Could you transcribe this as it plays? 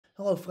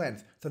Hello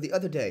friends, so the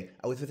other day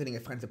I was visiting a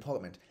friend's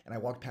apartment and I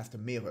walked past a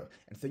mirror,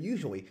 and so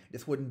usually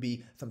this wouldn't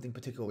be something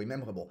particularly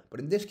memorable, but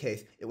in this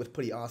case it was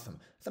pretty awesome.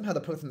 Somehow the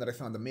person that I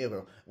saw in the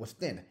mirror was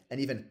thin and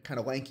even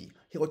kinda lanky.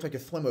 He looked like a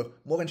slimmer,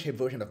 more in-shape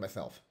version of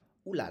myself.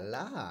 Ooh la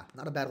la,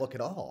 not a bad look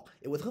at all.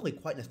 It was really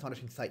quite an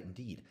astonishing sight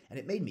indeed, and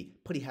it made me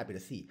pretty happy to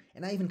see,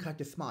 and I even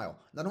cracked a smile,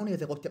 not only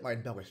as I looked at my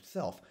embellished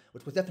self,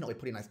 which was definitely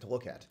pretty nice to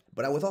look at,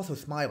 but I was also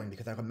smiling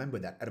because I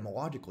remembered that,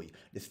 etymologically,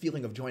 this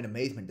feeling of joy and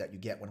amazement that you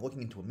get when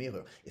looking into a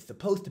mirror is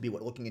supposed to be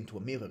what looking into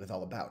a mirror is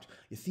all about.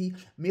 You see,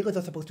 mirrors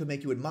are supposed to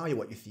make you admire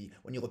what you see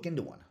when you look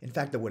into one. In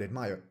fact, the word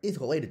admire is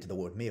related to the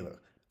word mirror.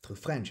 Through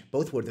French,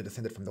 both words are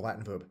descended from the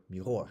Latin verb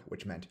miroir,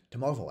 which meant to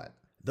marvel at.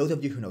 Those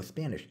of you who know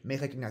Spanish may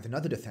recognize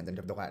another descendant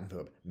of the Latin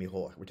verb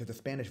mirar, which is the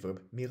Spanish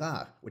verb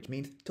mirar, which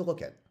means to look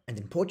at. And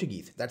in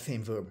Portuguese, that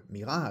same verb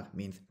mirar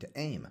means to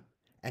aim.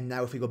 And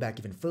now if we go back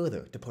even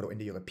further to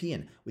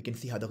Proto-Indo-European, we can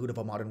see how the root of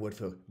a modern word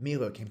for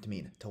mirror came to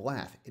mean to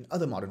laugh in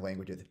other modern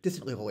languages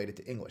distantly related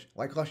to English,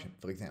 like Russian,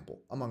 for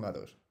example, among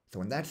others. So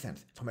in that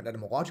sense, from an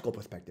etymological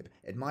perspective,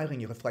 admiring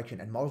your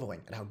reflection and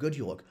marveling at how good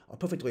you look are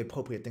perfectly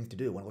appropriate things to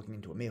do when looking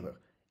into a mirror.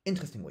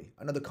 Interestingly,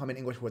 another common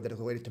English word that is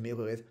related to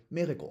mirror is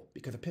miracle,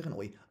 because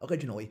apparently,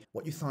 originally,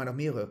 what you saw in a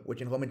mirror, which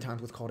in Roman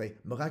times was called a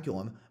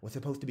miraculum, was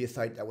supposed to be a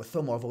sight that was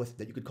so marvelous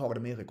that you could call it a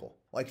miracle.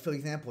 Like, for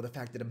example, the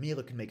fact that a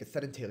mirror can make a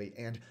sedentary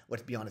and,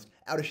 let's be honest,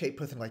 out-of-shape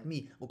person like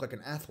me look like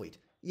an athlete.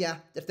 Yeah,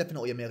 that's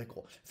definitely a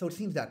miracle. So it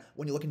seems that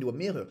when you look into a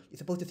mirror, you're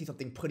supposed to see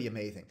something pretty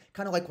amazing.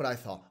 Kind of like what I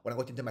saw when I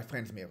looked into my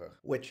friend's mirror,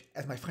 which,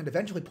 as my friend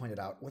eventually pointed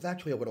out, was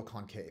actually a little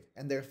concave,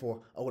 and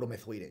therefore a little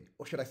misleading,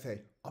 or should I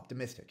say,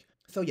 optimistic.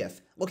 So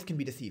yes, looks can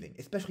be deceiving,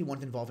 especially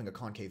ones involving a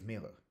concave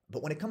mirror.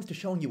 But when it comes to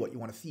showing you what you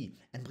want to see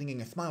and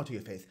bringing a smile to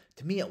your face,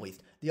 to me at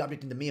least, the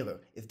object in the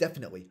mirror is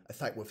definitely a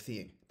sight worth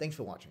seeing. Thanks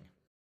for watching.